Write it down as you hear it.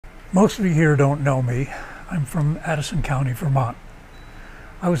Most of you here don't know me. I'm from Addison County, Vermont.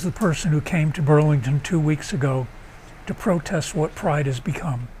 I was the person who came to Burlington 2 weeks ago to protest what Pride has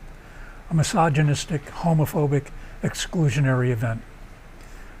become, a misogynistic, homophobic, exclusionary event.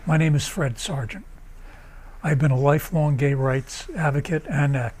 My name is Fred Sargeant. I've been a lifelong gay rights advocate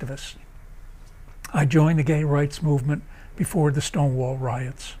and activist. I joined the gay rights movement before the Stonewall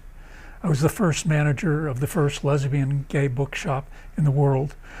riots. I was the first manager of the first lesbian gay bookshop in the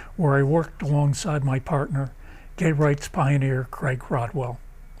world, where I worked alongside my partner, gay rights pioneer Craig Rodwell.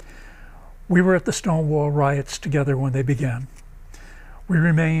 We were at the Stonewall riots together when they began. We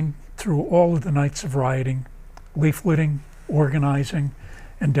remained through all of the nights of rioting, leafleting, organizing,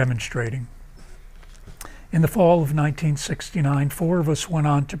 and demonstrating. In the fall of 1969, 4 of us went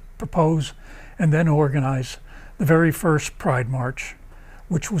on to propose and then organize the very first Pride March,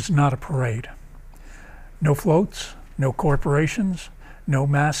 which was not a parade. No floats, no corporations, no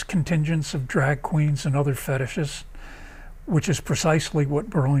mass contingents of drag queens and other fetishes, which is precisely what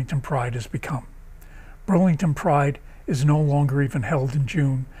Burlington Pride has become. Burlington Pride is no longer even held in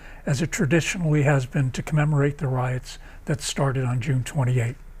June, as it traditionally has been to commemorate the riots that started on June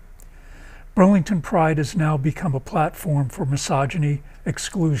 28. Burlington Pride has now become a platform for misogyny,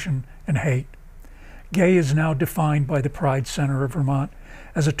 exclusion, and hate. Gay is now defined by the Pride Center of Vermont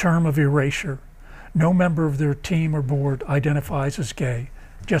as a term of erasure. No member of their team or board identifies as gay,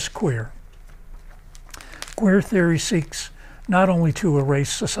 just queer. Queer theory seeks not only to erase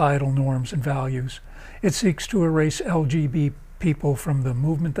societal norms and values, it seeks to erase LGBT people from the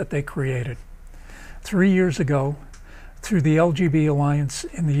movement that they created. 3 years ago, through the LGBT Alliance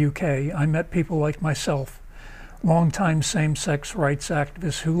in the UK, I met people like myself, longtime same-sex rights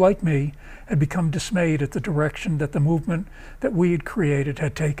activists who, like me, had become dismayed at the direction that the movement that we had created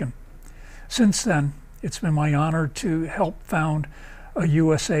had taken. Since then, it's been my honor to help found a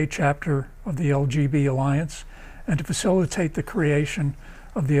USA chapter of the LGBT Alliance and to facilitate the creation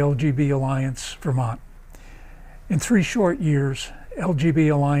of the LGBT Alliance Vermont. In 3 short years,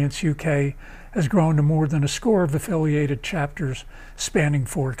 LGBT Alliance UK has grown to more than a score of affiliated chapters spanning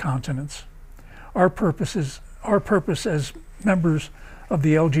 4 continents. Our purpose as members of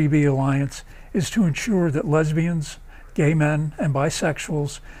the LGBT Alliance is to ensure that lesbians, gay men, and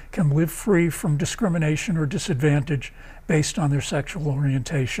bisexuals can live free from discrimination or disadvantage based on their sexual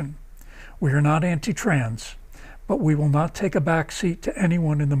orientation. We are not anti-trans, but we will not take a backseat to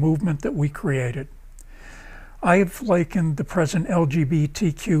anyone in the movement that we created. I have likened the present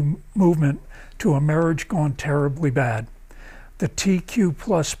LGBTQ movement to a marriage gone terribly bad. The TQ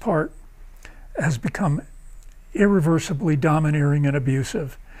plus part has become irreversibly domineering and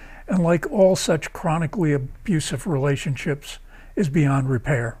abusive, and like all such chronically abusive relationships, is beyond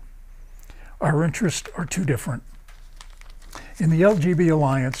repair. Our interests are too different. In the LGBT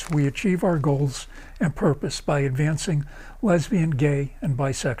Alliance, we achieve our goals and purpose by advancing lesbian, gay, and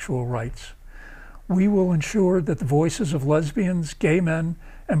bisexual rights. We will ensure that the voices of lesbians, gay men,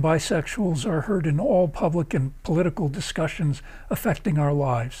 and bisexuals are heard in all public and political discussions affecting our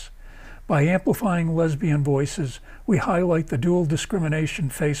lives. By amplifying lesbian voices, we highlight the dual discrimination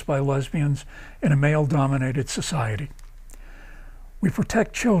faced by lesbians in a male-dominated society. We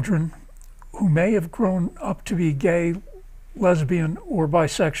protect children who may have grown up to be gay, lesbian, or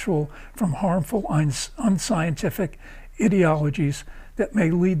bisexual from harmful, unscientific ideologies that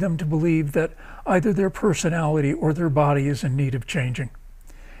may lead them to believe that either their personality or their body is in need of changing.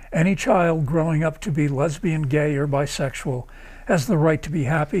 Any child growing up to be lesbian, gay, or bisexual has the right to be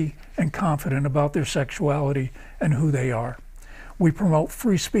happy and confident about their sexuality and who they are. We promote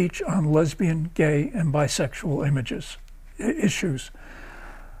free speech on lesbian, gay, and bisexual issues.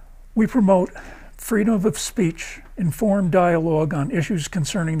 We promote freedom of speech, informed dialogue on issues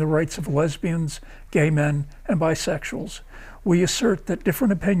concerning the rights of lesbians, gay men, and bisexuals. We assert that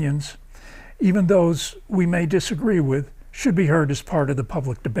different opinions, even those we may disagree with, should be heard as part of the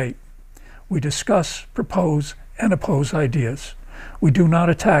public debate. We discuss, propose, and oppose ideas. We do not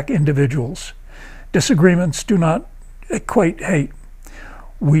attack individuals. Disagreements do not equate hate.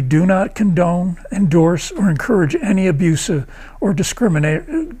 We do not condone, endorse, or encourage any abusive or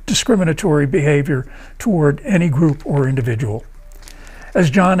discriminatory behavior toward any group or individual. As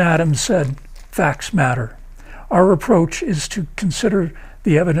John Adams said, facts matter. Our approach is to consider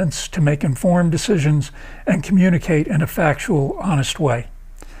the evidence to make informed decisions and communicate in a factual, honest way.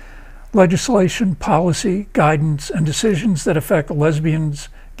 Legislation, policy, guidance, and decisions that affect lesbians,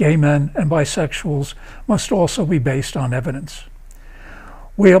 gay men, and bisexuals must also be based on evidence.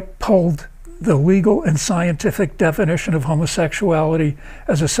 We uphold the legal and scientific definition of homosexuality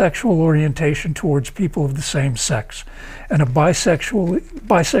as a sexual orientation towards people of the same sex, and of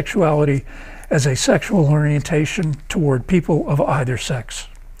bisexuality as a sexual orientation toward people of either sex.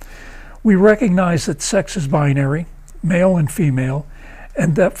 We recognize that sex is binary, male and female,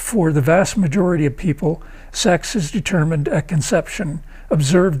 and that for the vast majority of people, sex is determined at conception,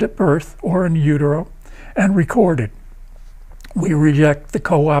 observed at birth or in utero, and recorded. We reject the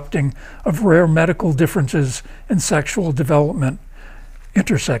co-opting of rare medical differences in sexual development,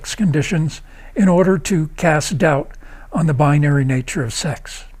 intersex conditions, in order to cast doubt on the binary nature of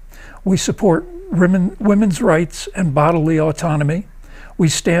sex. We support women's rights and bodily autonomy. We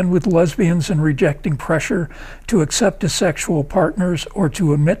stand with lesbians in rejecting pressure to accept as sexual partners or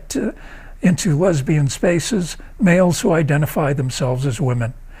to admit into lesbian spaces males who identify themselves as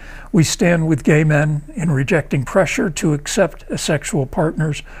women. We stand with gay men in rejecting pressure to accept as sexual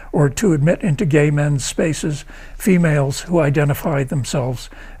partners or to admit into gay men's spaces females who identify themselves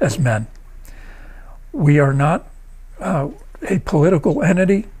as men. We are not a political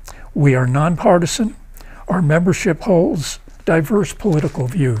entity. We are nonpartisan. Our membership holds diverse political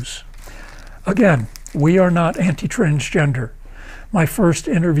views. Again, we are not anti-transgender. My first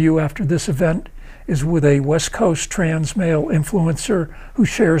interview after this event is with a West Coast trans male influencer who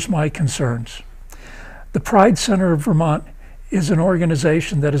shares my concerns. The Pride Center of Vermont is an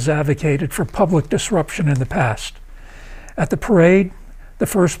organization that has advocated for public disruption in the past. At the parade, the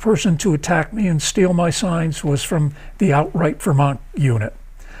first person to attack me and steal my signs was from the Outright Vermont unit.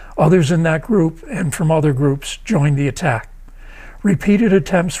 Others in that group and from other groups joined the attack. Repeated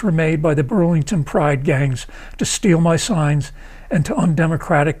attempts were made by the Burlington Pride gangs to steal my signs and to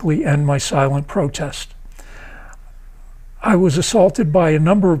undemocratically end my silent protest. I was assaulted by a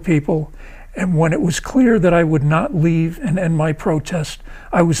number of people, and when it was clear that I would not leave and end my protest,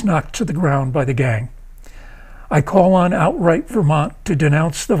 I was knocked to the ground by the gang. I call on Outright Vermont to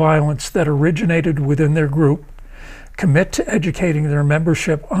denounce the violence that originated within their group, commit to educating their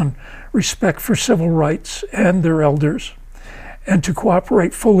membership on respect for civil rights and their elders, and to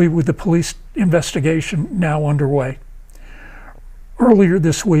cooperate fully with the police investigation now underway. Earlier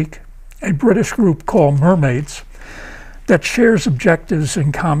this week, a British group called Mermaids, that shares objectives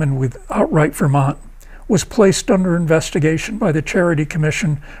in common with Outright Vermont, was placed under investigation by the Charity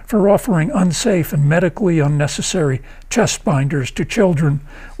Commission for offering unsafe and medically unnecessary chest binders to children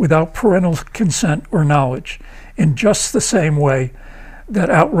without parental consent or knowledge, in just the same way that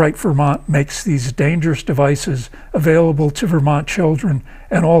Outright Vermont makes these dangerous devices available to Vermont children,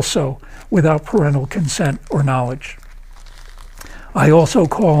 and also without parental consent or knowledge. I also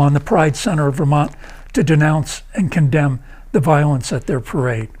call on the Pride Center of Vermont to denounce and condemn the violence at their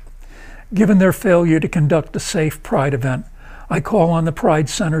parade. Given their failure to conduct a safe Pride event, I call on the Pride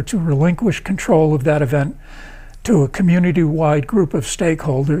Center to relinquish control of that event to a community-wide group of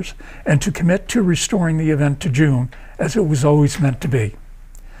stakeholders and to commit to restoring the event to June as it was always meant to be.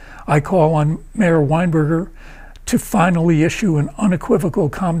 I call on Mayor Weinberger to finally issue an unequivocal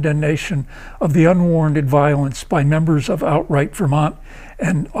condemnation of the unwarranted violence by members of Outright Vermont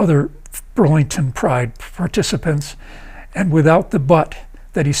and other Burlington Pride participants, and without the but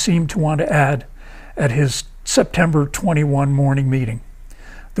that he seemed to want to add at his September 21 morning meeting.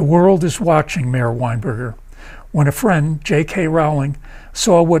 The world is watching, Mayor Weinberger. When a friend, J.K. Rowling,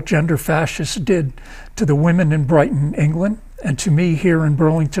 saw what gender fascists did to the women in Brighton, England, and to me here in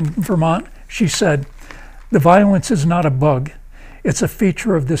Burlington, Vermont, she said, "The violence is not a bug. It's a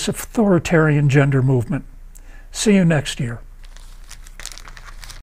feature of this authoritarian gender movement." See you next year.